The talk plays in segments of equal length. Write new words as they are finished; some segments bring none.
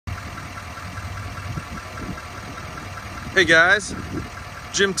Hey guys,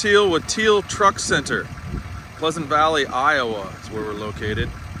 Jim Thiel with Thiel Truck Center, Pleasant Valley, Iowa is where we're located.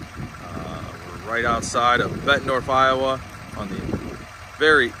 We're right outside of Bettendorf, Iowa, on the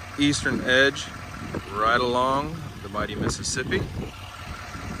very eastern edge, right along the mighty Mississippi.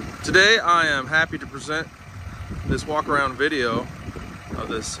 Today I am happy to present this walk around video of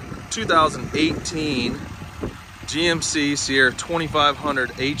this 2018 GMC Sierra 2500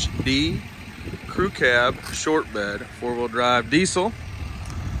 HD crew cab short bed 4-wheel drive diesel.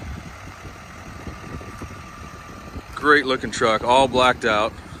 Great looking truck, all blacked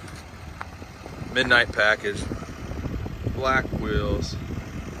out, midnight package, black wheels,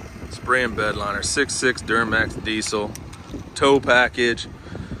 spray and bed liner, 6.6 Duramax Diesel, tow package.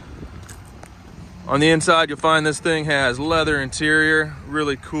 On the inside you'll find this thing has leather interior,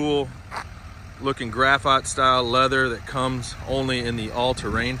 really cool looking graphite style leather that comes only in the All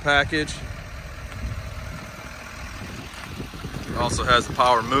Terrain package. It also has the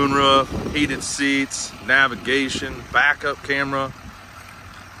power moonroof, heated seats, navigation, backup camera.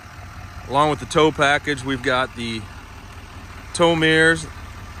 Along with the tow package, we've got the tow mirrors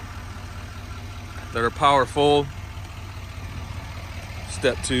that are power fold,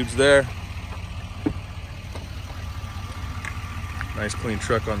 step tubes there. Nice clean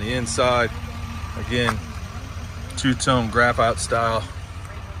truck on the inside. Again, two-tone graphite style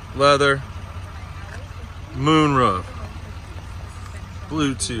leather, moonroof,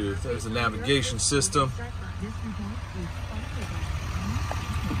 Bluetooth, there's the navigation system.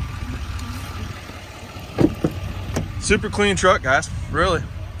 Super clean truck, guys, really.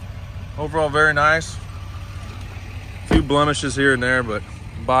 Overall very nice. A few blemishes here and there, but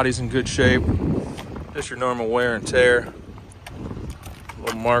body's in good shape. Just your normal wear and tear.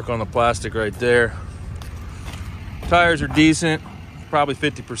 Little mark on the plastic right there. Tires are decent, probably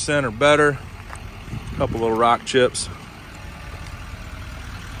 50% or better. A couple little rock chips.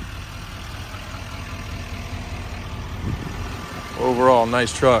 Overall,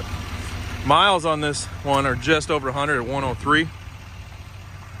 nice truck. Miles on this one are just over 100 at 103.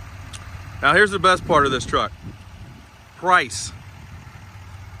 Now here's the best part of this truck. Price.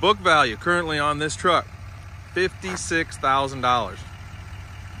 Book value currently on this truck, $56,000.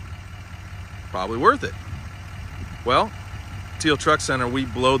 Probably worth it. Well, Thiel Truck Center, we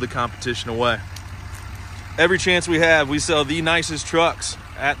blow the competition away. Every chance we have, we sell the nicest trucks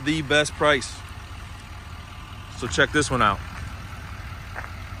at the best price. So check this one out.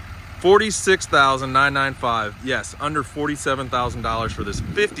 $46,995. Yes, under $47,000 for this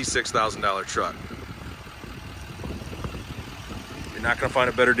 $56,000 truck. You're not gonna find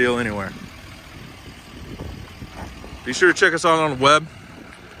a better deal anywhere. Be sure to check us out on the web.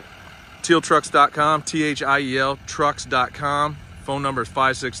 ThielTrucks.com, Thiel trucks.com. Phone number is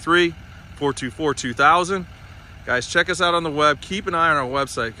 563-424-2000. Guys, check us out on the web. Keep an eye on our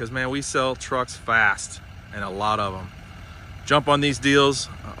website because, man, we sell trucks fast and a lot of them. Jump on these deals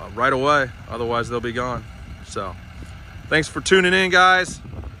right away, otherwise they'll be gone. So, thanks for tuning in, guys.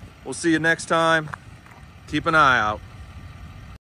 We'll see you next time. Keep an eye out.